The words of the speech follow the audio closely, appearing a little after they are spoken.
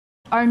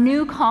our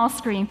new call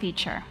screen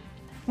feature.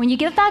 When you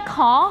get that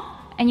call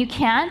and you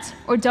can't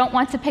or don't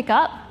want to pick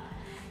up,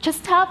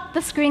 just tap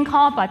the screen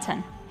call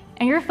button,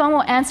 and your phone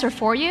will answer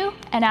for you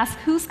and ask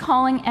who's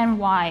calling and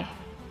why.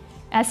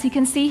 As you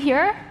can see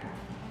here,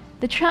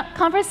 the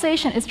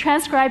conversation is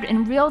transcribed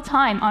in real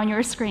time on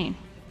your screen.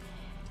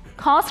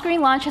 Call Screen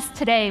launches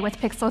today with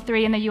Pixel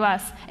 3 in the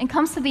US and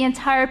comes to the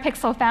entire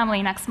Pixel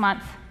family next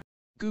month.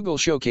 Google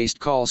showcased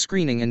call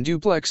screening and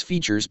Duplex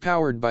features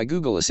powered by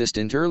Google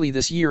Assistant early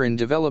this year in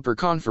Developer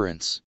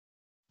Conference.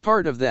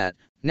 Part of that,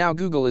 now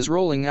Google is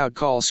rolling out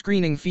call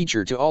screening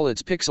feature to all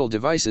its Pixel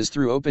devices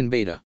through open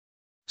beta.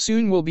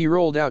 Soon will be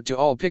rolled out to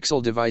all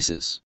Pixel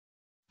devices.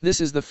 This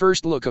is the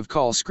first look of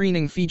call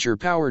screening feature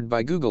powered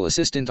by Google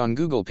Assistant on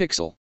Google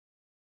Pixel.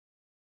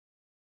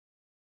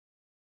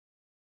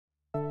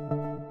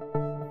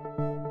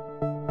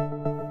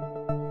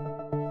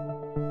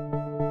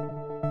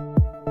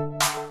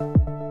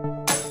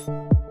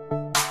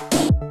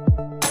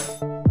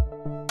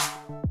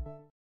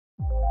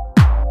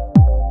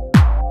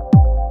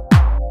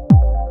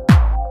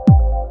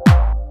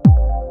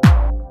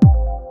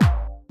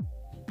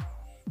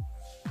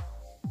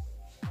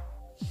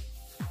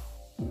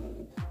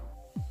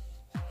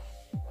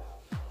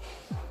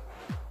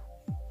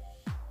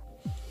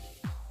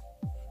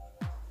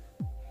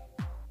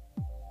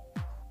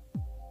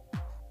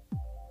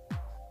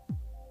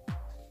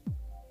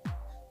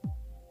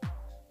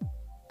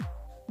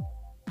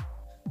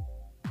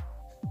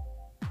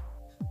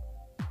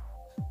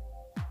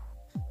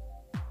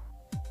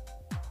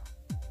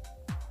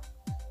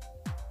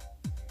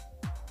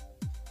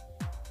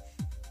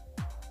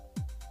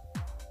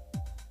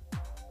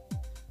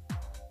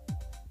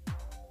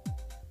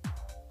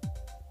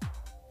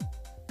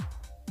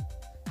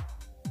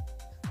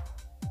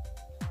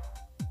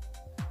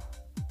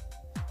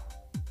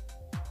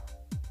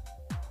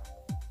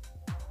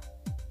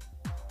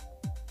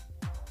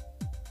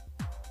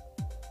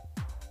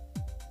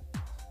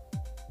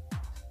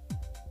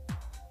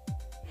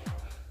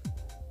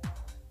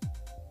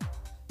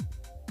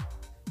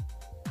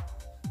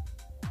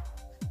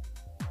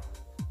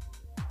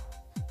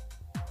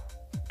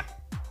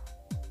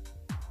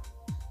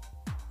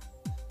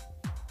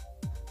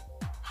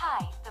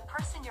 Hi, the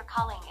person you're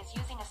calling is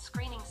using a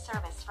screening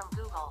service from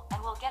Google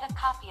and will get a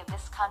copy of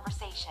this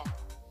conversation.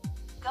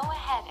 Go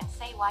ahead and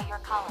say why you're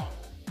calling.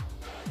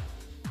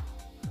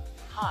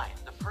 Hi,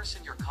 the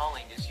person you're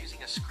calling is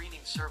using a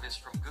screening service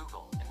from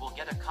Google and will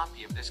get a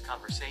copy of this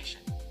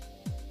conversation.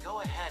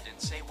 Go ahead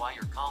and say why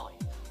you're calling.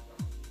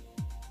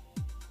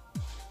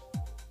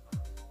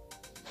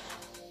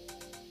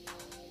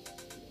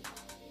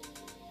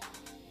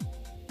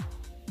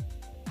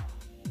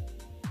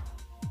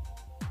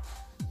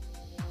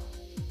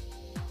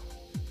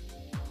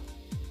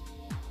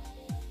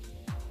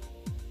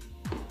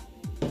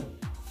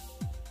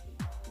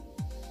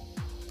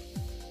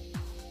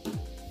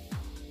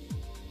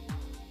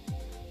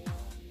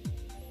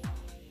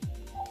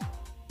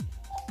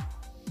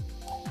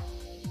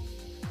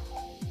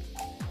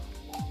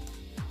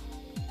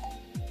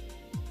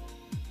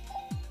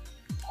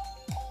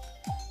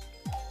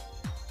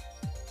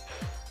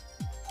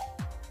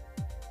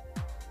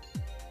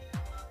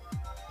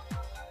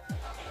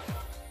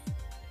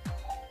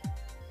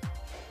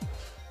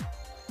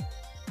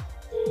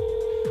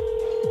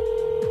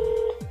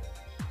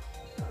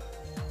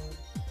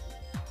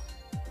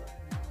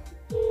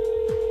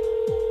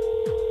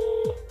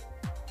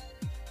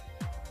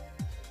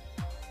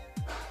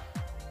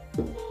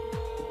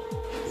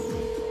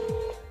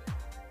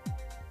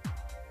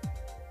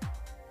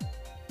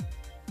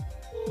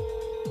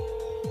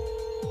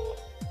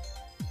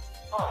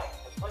 Hi,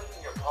 the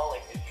person you're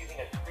calling is using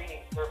a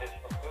screening service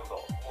from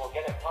Google and will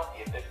get a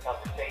copy of this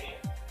conversation.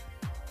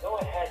 Go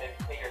ahead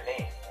and say your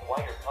name and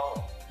why you're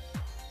calling.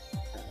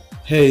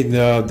 Hey,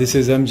 this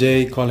is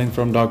MJ calling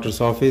from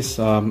doctor's office.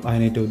 I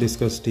need to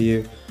discuss to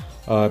you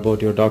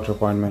about your doctor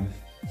appointment.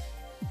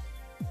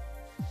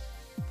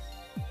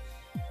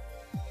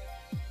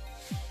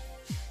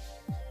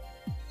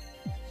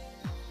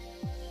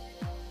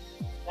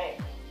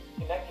 Thanks.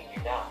 Connecting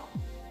you now.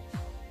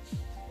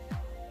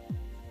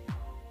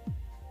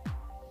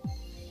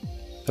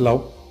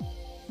 Hello?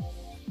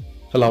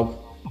 Hello?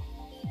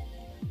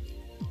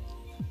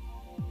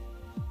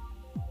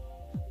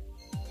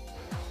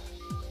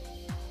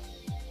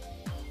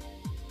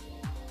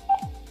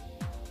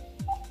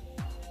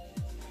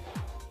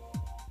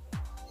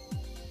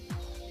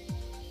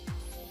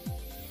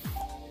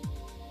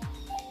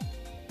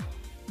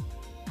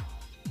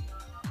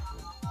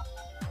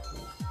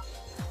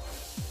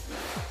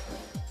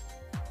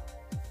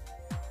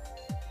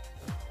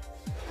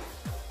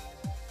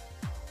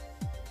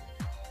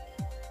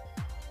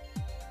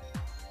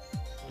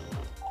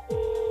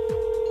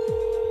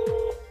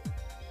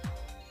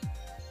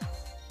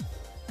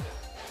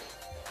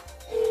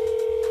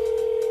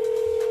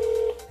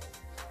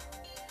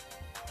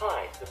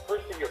 Hi, the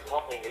person you're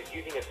calling is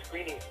using a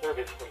screening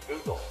service from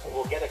Google and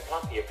will get a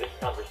copy of this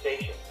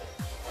conversation.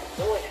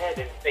 Go ahead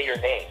and say your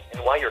name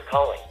and why you're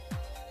calling.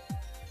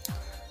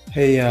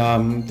 Hey,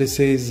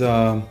 this is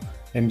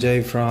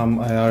MJ from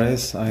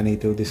IRS. I need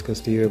to discuss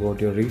to you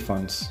about your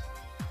refunds.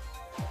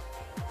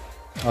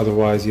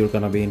 Otherwise, you're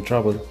gonna be in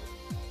trouble. The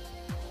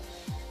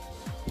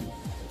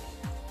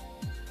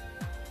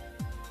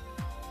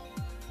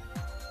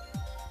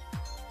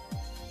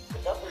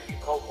number you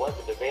called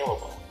wasn't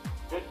available.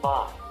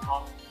 Goodbye.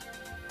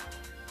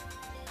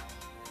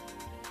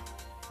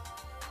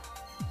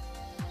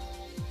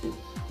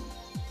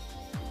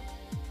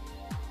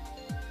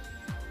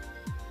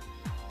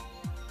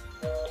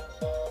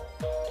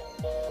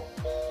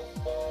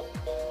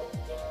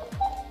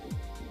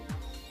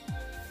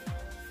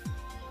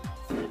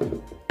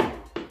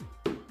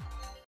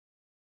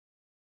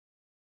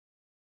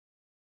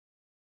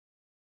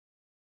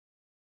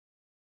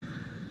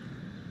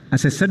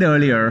 As I said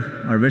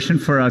earlier, our vision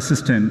for our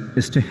assistant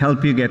is to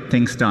help you get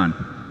things done.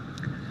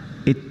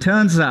 It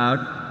turns out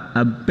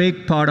a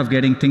big part of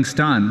getting things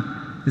done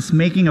is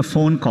making a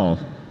phone call.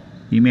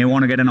 You may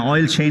want to get an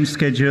oil change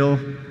schedule,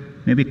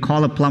 maybe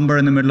call a plumber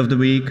in the middle of the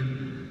week,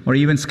 or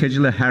even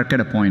schedule a haircut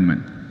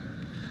appointment.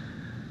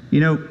 You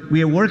know,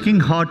 we are working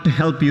hard to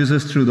help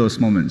users through those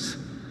moments.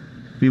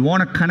 We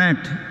want to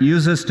connect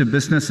users to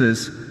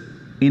businesses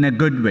in a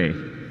good way.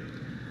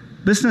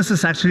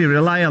 Businesses actually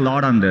rely a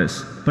lot on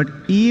this, but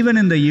even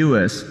in the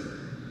US,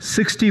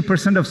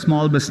 60% of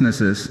small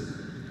businesses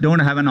don't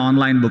have an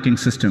online booking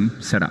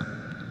system set up.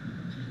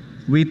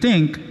 We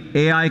think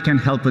AI can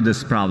help with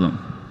this problem.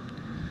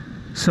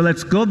 So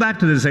let's go back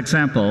to this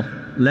example.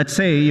 Let's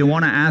say you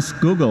want to ask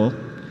Google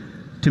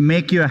to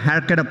make you a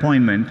haircut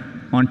appointment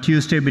on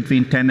Tuesday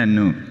between 10 and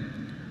noon.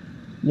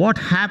 What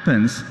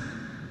happens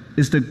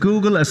is the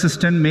Google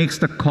Assistant makes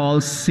the call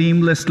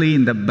seamlessly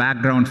in the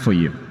background for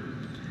you.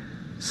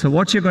 So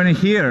what you're going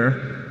to hear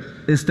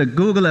is the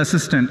Google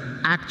Assistant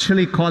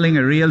actually calling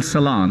a real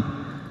salon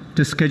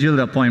to schedule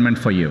the appointment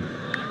for you.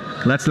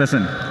 Let's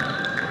listen.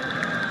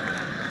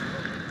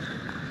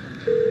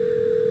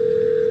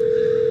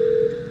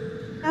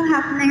 So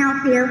how can I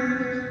help you?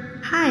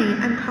 Hi,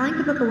 I'm calling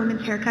to book a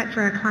women's haircut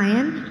for a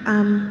client.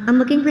 I'm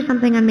looking for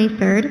something on May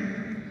 3rd.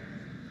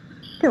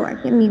 Sure,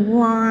 give me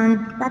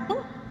 1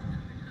 second.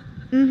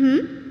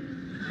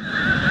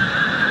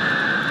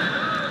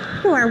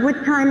 Sure,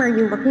 what time are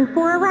you looking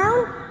for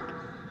around?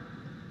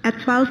 At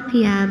 12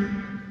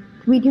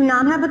 p.m. We do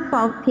not have a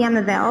 12 p.m.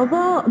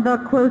 available. The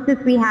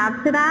closest we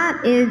have to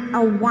that is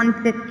a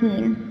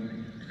 1:15.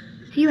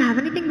 Do you have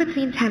anything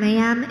between 10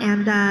 a.m.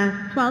 and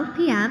 12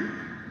 p.m.?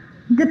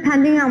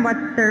 Depending on what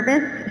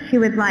service she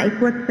would like.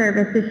 What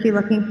service is she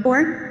looking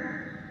for?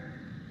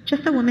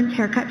 Just a woman's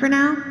haircut for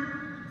now.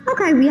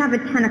 Okay, we have a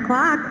 10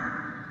 o'clock.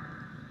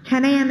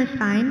 10 a.m. is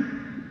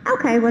fine.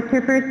 Okay, what's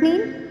her first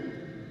name?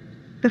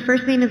 The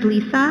first name is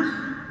Lisa.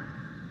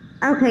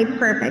 Okay,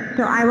 perfect.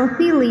 So I will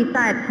see Lisa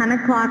at 10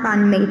 o'clock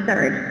on May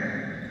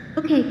 3rd.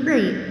 Okay,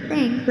 great.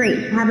 Thanks.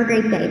 Great. Have a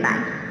great day.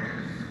 Bye.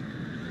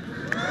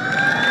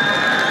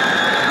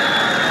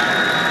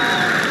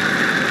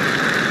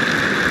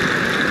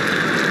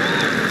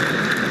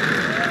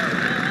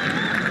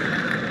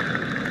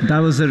 That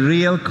was a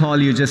real call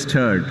you just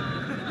heard.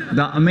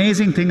 The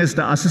amazing thing is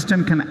the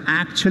assistant can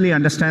actually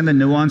understand the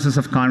nuances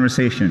of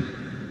conversation.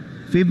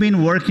 We've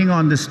been working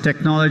on this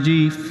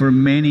technology for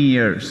many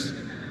years.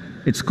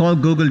 It's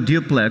called Google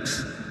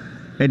Duplex.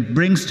 It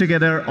brings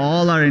together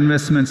all our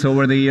investments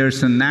over the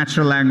years in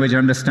natural language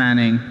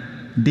understanding,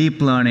 deep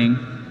learning,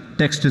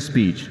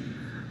 text-to-speech.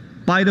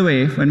 By the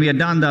way, when we are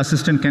done, the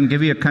assistant can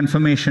give you a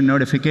confirmation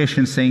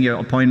notification saying your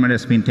appointment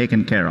has been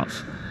taken care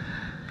of.